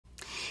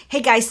Hey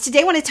guys,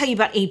 today I want to tell you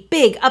about a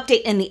big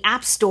update in the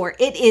App Store.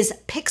 It is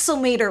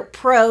Pixelmator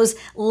Pro's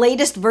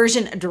latest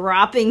version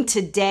dropping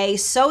today.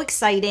 So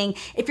exciting.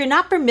 If you're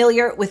not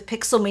familiar with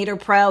Pixelmator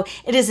Pro,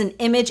 it is an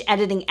image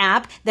editing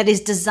app that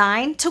is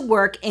designed to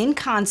work in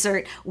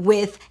concert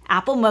with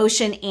Apple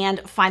Motion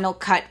and Final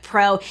Cut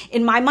Pro.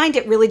 In my mind,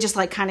 it really just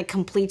kind of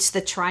completes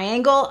the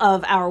triangle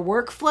of our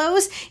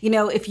workflows. You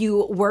know, if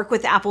you work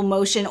with Apple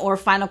Motion or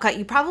Final Cut,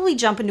 you probably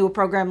jump into a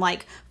program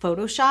like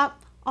Photoshop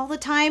all the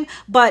time,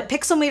 but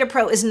Pixelmator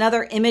Pro is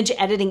another image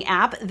editing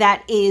app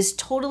that is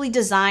totally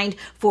designed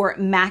for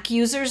Mac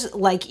users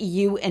like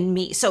you and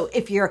me. So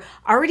if you're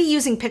already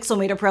using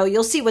Pixelmator Pro,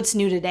 you'll see what's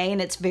new today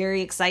and it's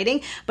very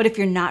exciting. But if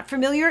you're not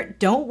familiar,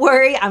 don't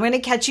worry, I'm going to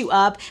catch you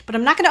up, but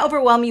I'm not going to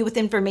overwhelm you with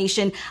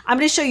information. I'm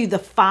going to show you the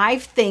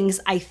 5 things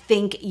I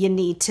think you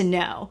need to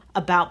know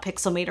about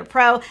Pixelmator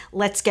Pro.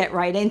 Let's get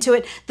right into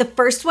it. The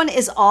first one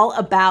is all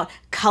about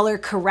color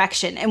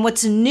correction. And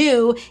what's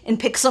new in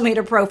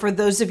Pixelmator Pro, for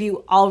those of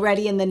you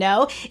already in the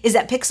know, is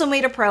that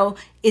Pixelmator Pro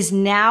is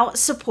now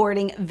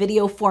supporting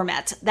video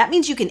formats. That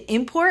means you can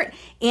import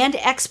and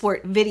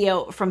export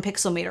video from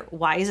Pixelmator.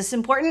 Why is this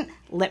important?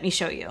 Let me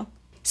show you.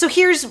 So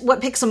here's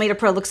what Pixelmator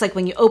Pro looks like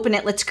when you open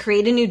it. Let's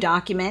create a new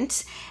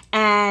document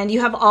and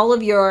you have all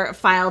of your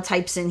file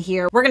types in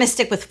here. We're going to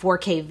stick with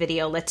 4K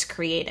video. Let's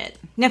create it.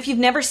 Now, if you've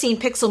never seen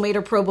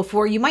Pixelmator Pro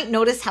before, you might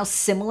notice how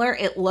similar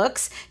it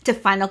looks to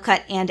Final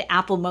Cut and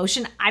Apple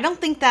Motion. I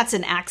don't think that's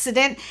an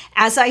accident.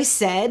 As I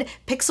said,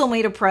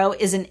 Pixelmator Pro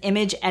is an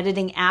image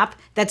editing app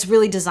that's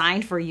really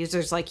designed for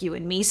users like you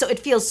and me. So it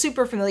feels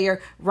super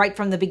familiar right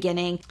from the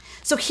beginning.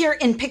 So here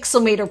in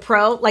Pixelmator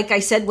Pro, like I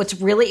said, what's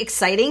really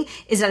exciting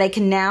is that I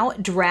can now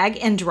drag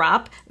and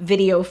drop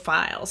video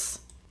files.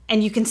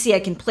 And you can see I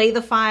can play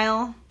the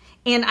file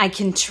and I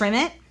can trim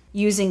it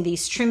using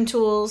these trim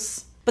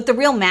tools. But the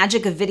real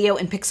magic of video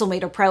in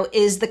Pixelmator Pro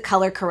is the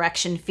color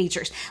correction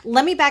features.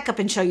 Let me back up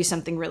and show you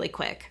something really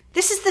quick.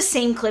 This is the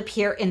same clip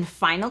here in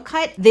Final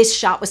Cut. This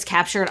shot was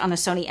captured on a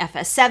Sony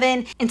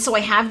FS7, and so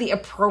I have the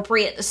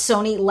appropriate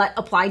Sony LUT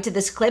applied to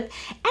this clip,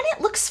 and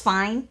it looks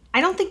fine.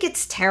 I don't think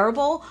it's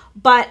terrible,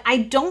 but I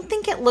don't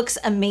think it looks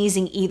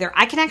amazing either.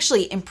 I can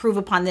actually improve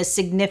upon this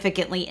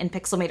significantly in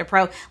Pixelmator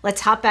Pro.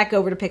 Let's hop back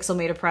over to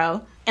Pixelmator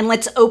Pro, and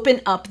let's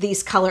open up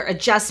these color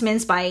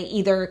adjustments by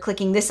either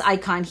clicking this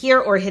icon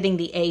here or hitting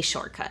the A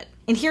shortcut.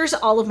 And here's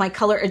all of my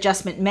color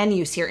adjustment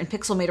menus here in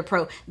Pixelmator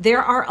Pro.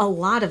 There are a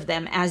lot of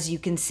them, as you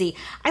can see.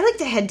 I like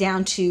to head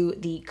down to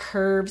the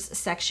curves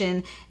section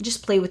and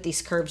just play with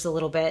these curves a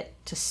little bit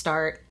to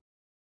start.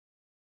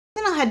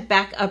 Then I'll head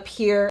back up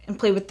here and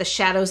play with the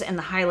shadows and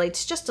the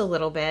highlights just a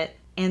little bit,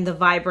 and the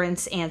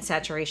vibrance and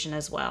saturation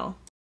as well.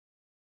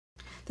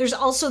 There's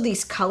also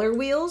these color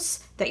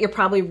wheels that you're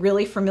probably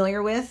really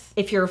familiar with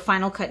if you're a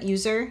Final Cut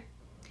user.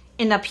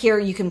 And up here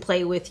you can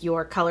play with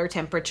your color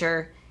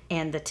temperature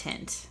and the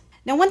tint.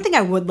 Now, one thing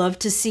I would love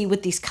to see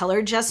with these color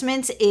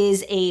adjustments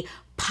is a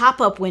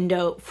pop-up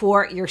window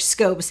for your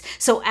scopes.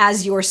 So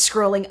as you're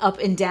scrolling up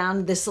and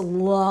down this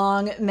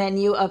long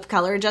menu of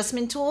color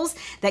adjustment tools,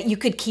 that you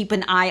could keep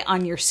an eye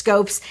on your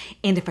scopes.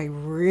 And if I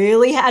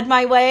really had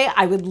my way,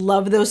 I would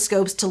love those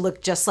scopes to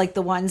look just like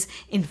the ones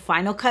in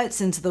Final Cut,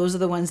 since those are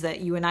the ones that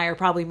you and I are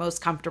probably most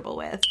comfortable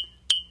with.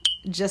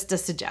 Just a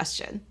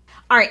suggestion.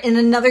 All right, and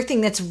another thing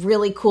that's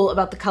really cool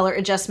about the color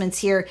adjustments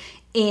here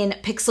in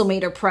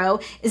Pixelmator Pro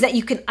is that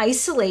you can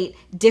isolate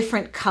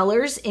different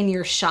colors in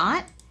your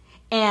shot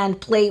and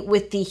play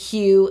with the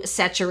hue,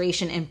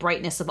 saturation, and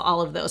brightness of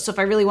all of those. So if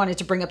I really wanted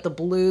to bring up the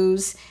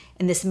blues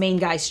in this main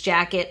guy's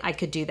jacket, I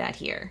could do that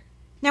here.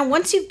 Now,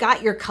 once you've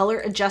got your color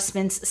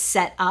adjustments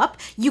set up,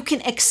 you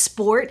can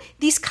export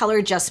these color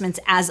adjustments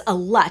as a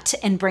LUT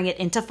and bring it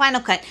into Final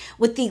Cut.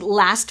 With the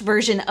last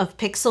version of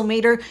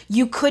Pixelmator,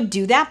 you could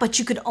do that, but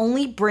you could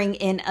only bring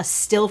in a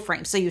still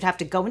frame. So you'd have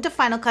to go into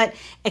Final Cut,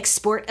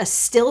 export a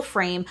still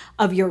frame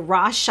of your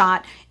raw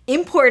shot,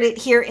 import it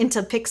here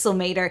into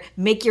Pixelmator,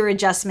 make your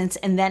adjustments,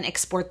 and then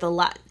export the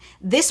LUT.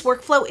 This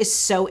workflow is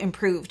so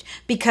improved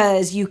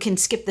because you can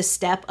skip the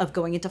step of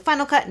going into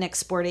Final Cut and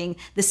exporting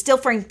the still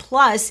frame.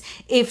 Plus,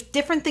 if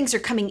different things are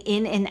coming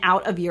in and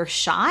out of your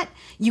shot,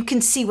 you can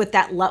see what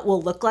that LUT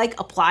will look like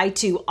applied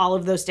to all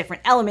of those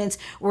different elements.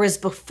 Whereas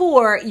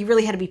before, you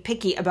really had to be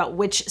picky about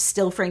which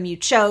still frame you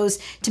chose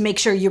to make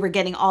sure you were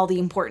getting all the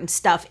important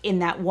stuff in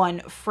that one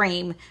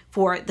frame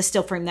for the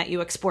still frame that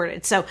you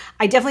exported. So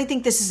I definitely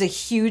think this is a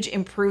huge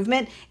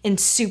improvement and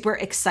super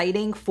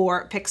exciting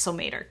for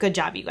Pixelmator. Good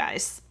job, you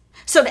guys.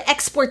 So to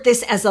export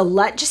this as a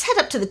LUT, just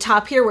head up to the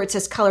top here where it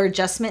says color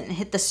adjustment and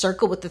hit the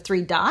circle with the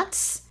 3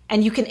 dots.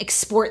 And you can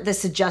export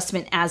this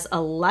adjustment as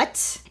a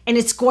LUT, and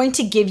it's going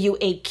to give you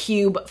a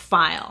cube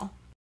file.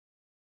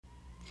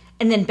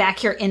 And then back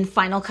here in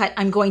Final Cut,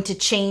 I'm going to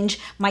change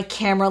my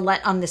camera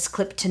LUT on this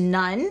clip to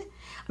none.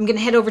 I'm going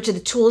to head over to the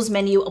Tools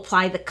menu,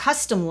 apply the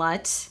custom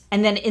LUT,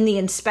 and then in the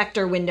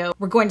Inspector window,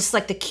 we're going to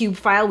select the cube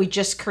file we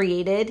just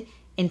created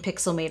in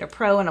Pixelmator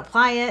Pro and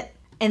apply it.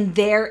 And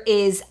there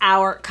is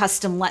our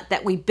custom LUT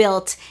that we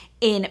built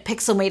in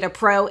Pixelmator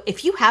Pro.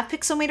 If you have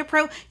Pixelmator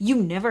Pro, you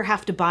never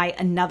have to buy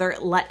another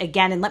LUT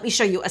again. And let me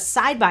show you a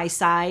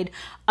side-by-side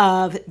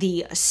of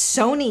the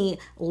Sony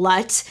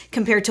LUT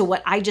compared to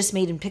what I just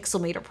made in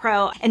Pixelmator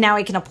Pro. And now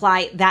I can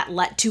apply that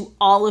LUT to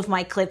all of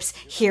my clips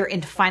here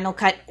in Final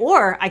Cut,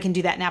 or I can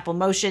do that in Apple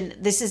Motion.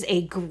 This is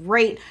a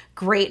great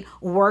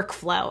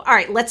workflow. All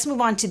right, let's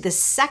move on to the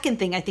second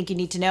thing I think you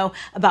need to know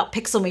about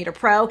Pixelmator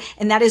Pro,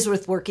 and that is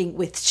with working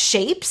with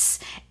shapes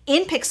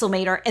in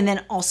Pixelmator and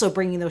then also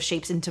bringing those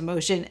shapes into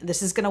motion.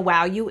 This is gonna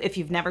wow you if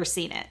you've never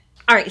seen it.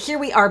 All right, here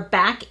we are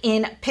back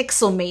in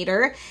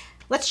Pixelmator.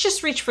 Let's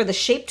just reach for the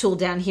shape tool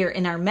down here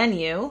in our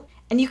menu,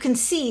 and you can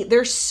see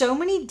there's so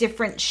many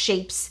different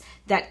shapes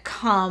that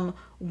come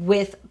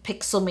with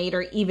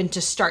Pixelmator even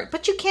to start,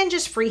 but you can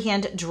just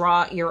freehand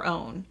draw your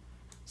own.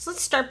 So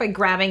let's start by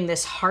grabbing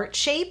this heart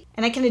shape,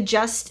 and I can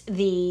adjust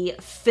the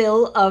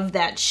fill of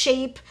that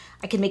shape.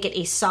 I can make it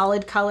a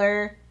solid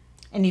color,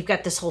 and you've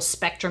got this whole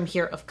spectrum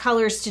here of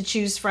colors to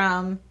choose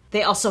from.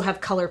 They also have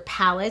color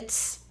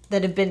palettes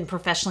that have been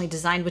professionally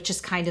designed, which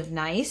is kind of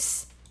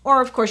nice. Or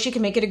of course you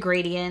can make it a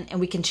gradient, and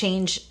we can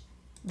change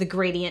the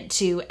gradient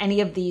to any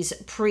of these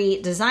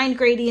pre-designed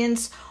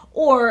gradients,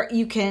 or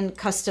you can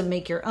custom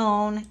make your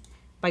own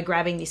by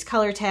grabbing these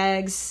color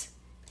tags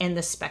and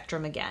the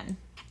spectrum again.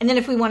 And then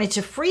if we wanted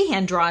to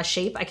freehand draw a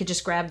shape, I could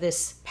just grab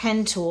this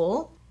pen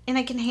tool and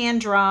I can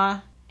hand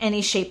draw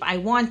any shape I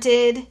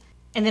wanted.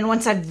 And then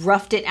once I've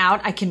roughed it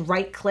out, I can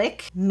right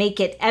click, make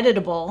it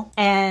editable,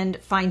 and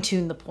fine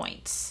tune the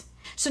points.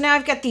 So now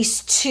I've got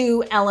these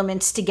two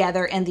elements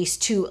together and these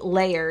two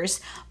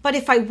layers. But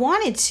if I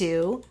wanted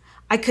to,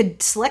 I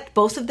could select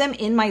both of them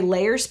in my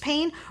layers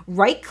pane,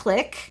 right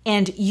click,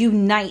 and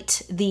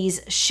unite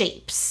these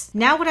shapes.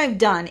 Now what I've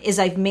done is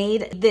I've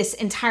made this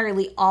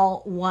entirely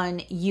all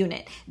one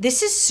unit.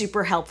 This is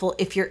super helpful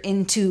if you're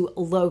into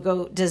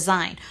logo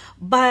design,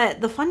 but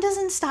the fun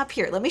doesn't stop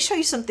here. Let me show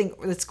you something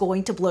that's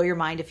going to blow your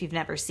mind if you've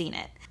never seen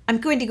it. I'm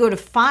going to go to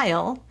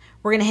File,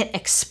 we're gonna hit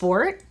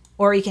Export,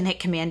 or you can hit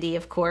Command D,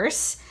 of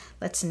course.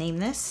 Let's name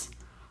this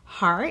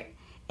Heart,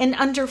 and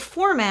under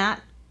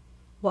Format,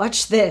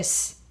 watch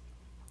this.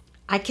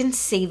 I can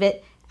save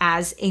it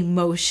as a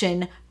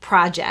motion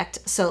project.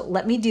 So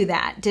let me do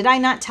that. Did I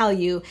not tell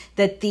you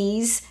that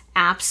these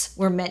apps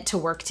were meant to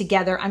work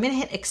together? I'm gonna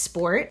hit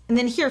export. And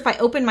then here, if I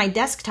open my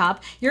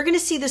desktop, you're gonna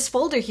see this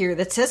folder here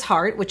that says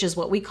Heart, which is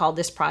what we call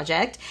this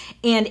project.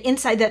 And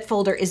inside that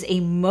folder is a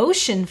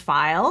motion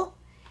file.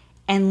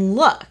 And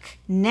look,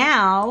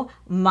 now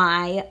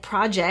my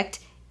project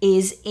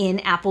is in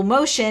Apple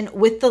Motion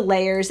with the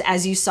layers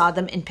as you saw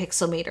them in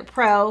Pixelmator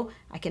Pro.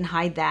 I can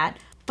hide that.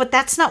 But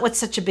that's not what's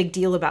such a big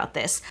deal about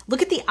this.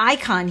 Look at the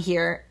icon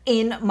here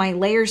in my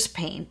layers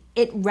pane.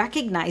 It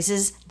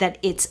recognizes that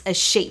it's a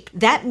shape.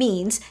 That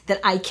means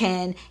that I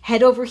can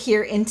head over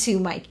here into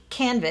my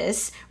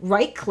canvas,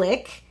 right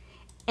click,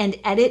 and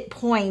edit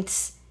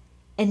points.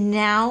 And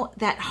now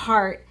that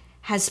heart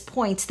has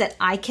points that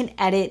I can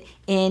edit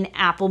in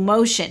Apple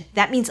Motion.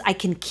 That means I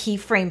can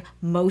keyframe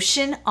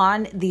motion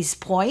on these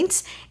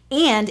points,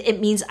 and it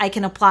means I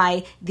can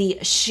apply the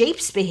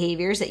shapes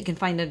behaviors that you can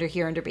find under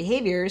here under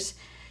behaviors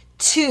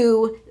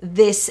to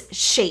this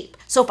shape.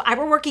 So if I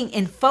were working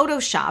in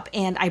Photoshop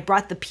and I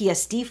brought the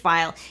PSD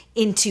file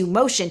into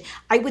Motion,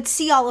 I would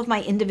see all of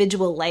my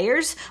individual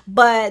layers,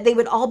 but they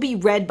would all be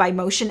read by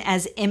Motion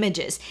as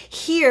images.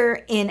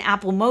 Here in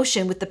Apple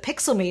Motion with the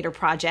Pixelmator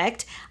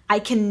project, I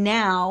can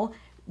now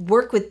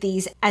work with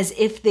these as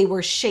if they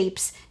were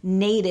shapes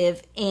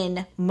native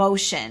in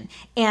Motion.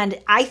 And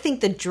I think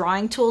the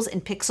drawing tools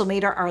in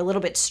Pixelmator are a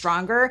little bit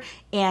stronger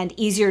and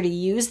easier to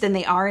use than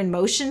they are in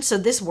Motion. So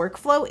this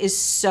workflow is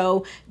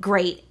so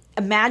great.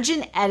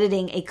 Imagine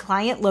editing a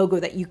client logo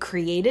that you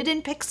created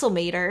in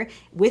Pixelmator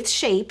with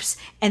shapes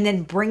and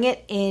then bring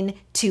it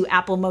into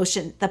Apple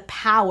Motion, the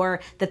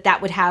power that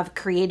that would have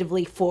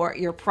creatively for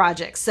your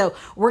project. So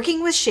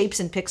working with shapes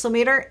in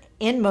Pixelmator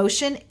in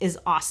Motion is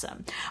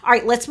awesome. All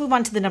right, let's move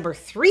on to the number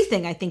 3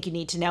 thing I think you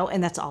need to know,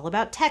 and that's all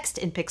about text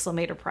in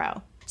Pixelmator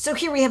Pro. So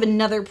here we have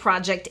another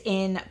project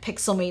in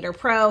Pixelmator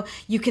Pro.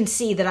 You can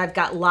see that I've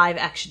got live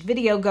action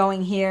video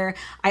going here.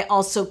 I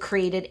also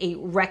created a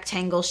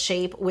rectangle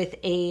shape with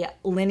a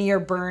linear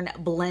burn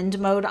blend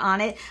mode on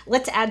it.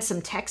 Let's add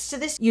some text to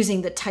this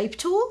using the type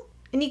tool.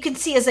 And you can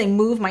see as I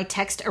move my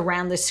text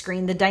around the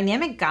screen, the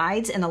dynamic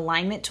guides and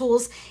alignment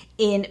tools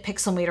in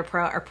Pixelmator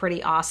Pro are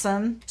pretty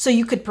awesome. So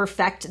you could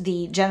perfect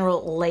the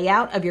general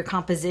layout of your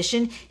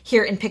composition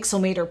here in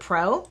Pixelmator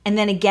Pro, and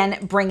then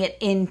again, bring it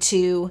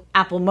into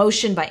Apple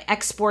Motion by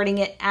exporting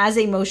it as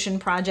a Motion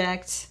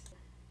project.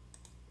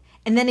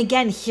 And then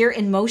again, here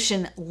in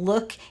Motion,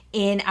 look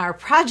in our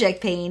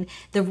project pane.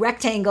 The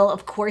rectangle,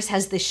 of course,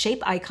 has the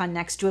shape icon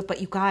next to it,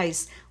 but you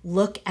guys,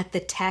 look at the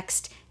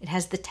text. It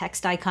has the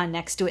text icon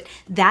next to it.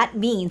 That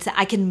means that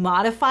I can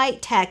modify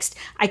text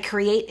I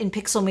create in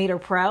Pixelmator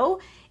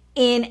Pro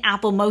in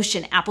Apple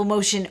Motion. Apple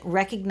Motion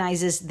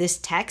recognizes this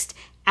text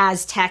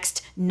as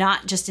text,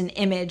 not just an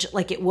image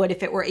like it would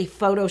if it were a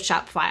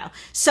Photoshop file.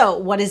 So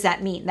what does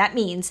that mean? That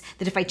means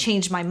that if I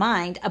change my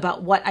mind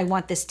about what I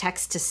want this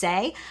text to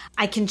say,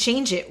 I can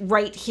change it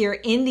right here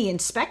in the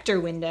inspector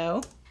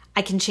window.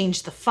 I can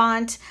change the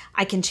font,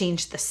 I can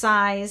change the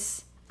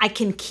size, I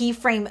can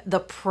keyframe the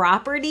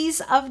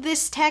properties of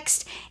this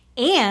text,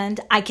 and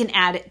I can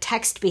add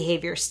text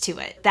behaviors to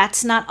it.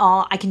 That's not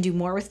all. I can do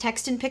more with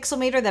text in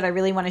Pixelmator that I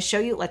really want to show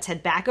you. Let's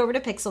head back over to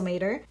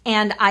Pixelmator,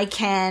 and I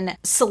can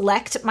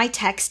select my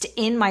text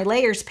in my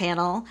layers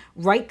panel,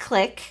 right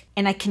click,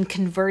 and I can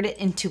convert it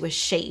into a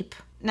shape.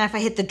 Now, if I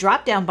hit the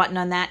drop down button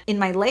on that in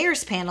my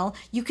layers panel,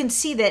 you can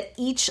see that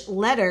each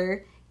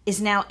letter is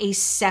now a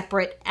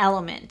separate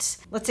element.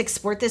 Let's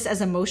export this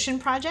as a Motion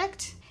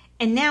project.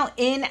 And now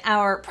in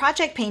our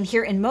project pane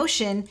here in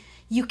Motion,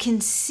 you can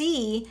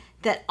see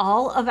that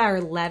all of our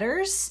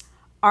letters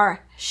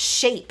are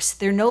shapes.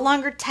 They're no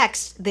longer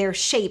text, they're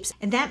shapes.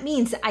 And that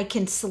means that I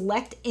can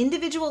select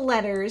individual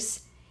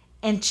letters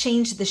and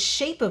change the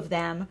shape of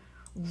them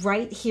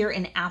right here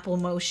in Apple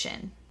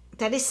Motion.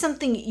 That is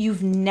something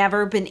you've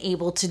never been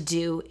able to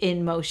do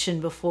in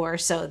Motion before,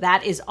 so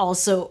that is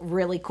also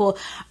really cool.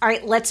 All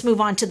right, let's move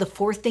on to the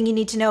fourth thing you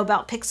need to know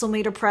about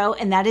Pixelmator Pro,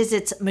 and that is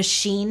its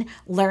machine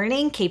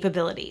learning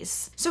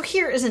capabilities. So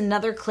here is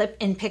another clip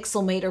in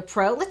Pixelmator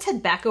Pro. Let's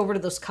head back over to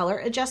those color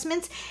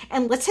adjustments,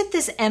 and let's hit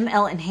this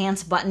ML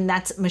Enhance button.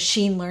 That's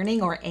machine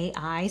learning, or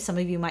AI, some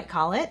of you might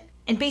call it.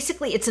 And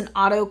basically, it's an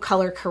auto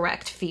color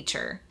correct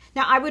feature.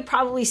 Now, I would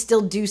probably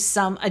still do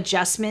some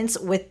adjustments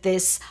with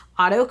this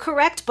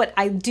autocorrect, but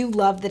I do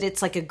love that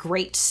it's like a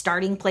great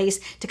starting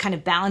place to kind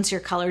of balance your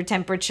color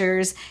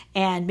temperatures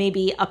and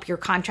maybe up your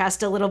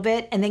contrast a little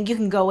bit. And then you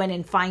can go in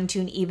and fine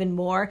tune even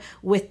more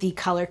with the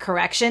color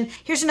correction.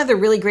 Here's another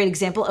really great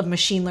example of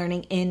machine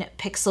learning in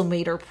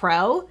Pixelmator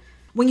Pro.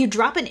 When you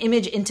drop an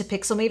image into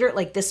Pixelmator,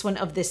 like this one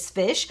of this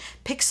fish,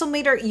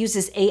 Pixelmator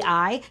uses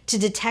AI to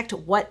detect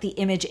what the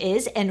image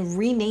is and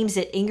renames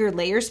it in your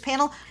layers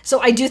panel.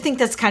 So I do think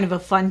that's kind of a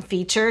fun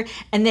feature.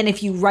 And then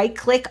if you right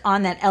click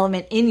on that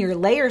element in your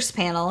layers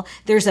panel,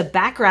 there's a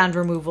background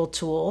removal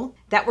tool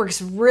that works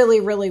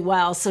really, really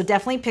well. So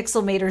definitely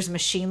Pixelmator's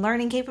machine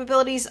learning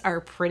capabilities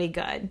are pretty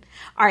good.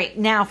 All right,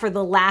 now for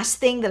the last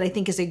thing that I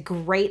think is a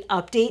great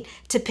update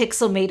to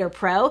Pixelmator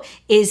Pro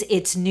is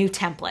its new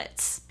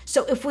templates.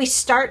 So if we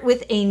start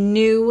with a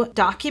new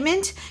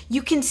document,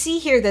 you can see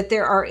here that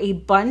there are a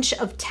bunch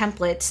of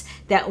templates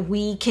that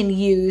we can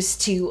use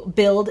to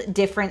build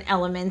different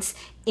elements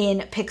in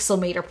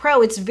Pixelmator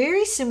Pro. It's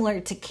very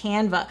similar to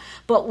Canva,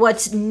 but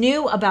what's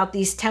new about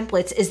these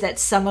templates is that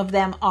some of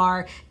them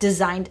are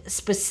designed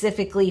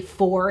specifically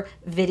for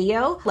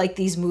video, like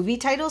these movie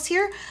titles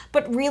here,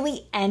 but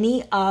really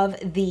any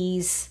of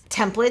these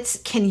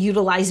templates can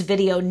utilize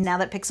video. Now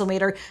that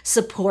Pixelmator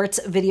supports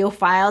video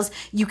files,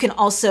 you can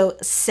also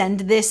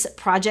send this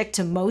project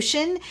to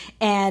Motion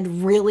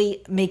and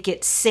really make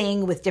it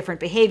sing with different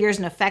behaviors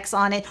and effects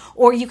on it,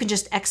 or you can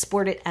just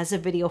export it as a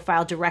video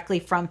file directly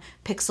from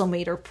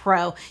Pixelmator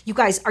Pro. You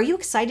guys, are you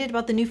excited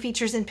about the new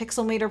features in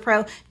Pixelmator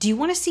Pro? Do you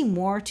want to see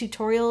more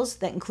tutorials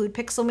that include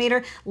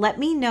Pixelmator? Let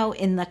me know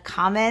in the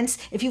comments.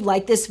 If you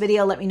like this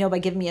video, let me know by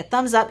giving me a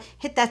thumbs up,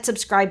 hit that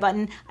subscribe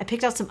button. I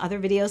picked out some other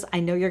videos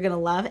I know you're going to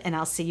love, and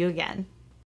I'll see you again.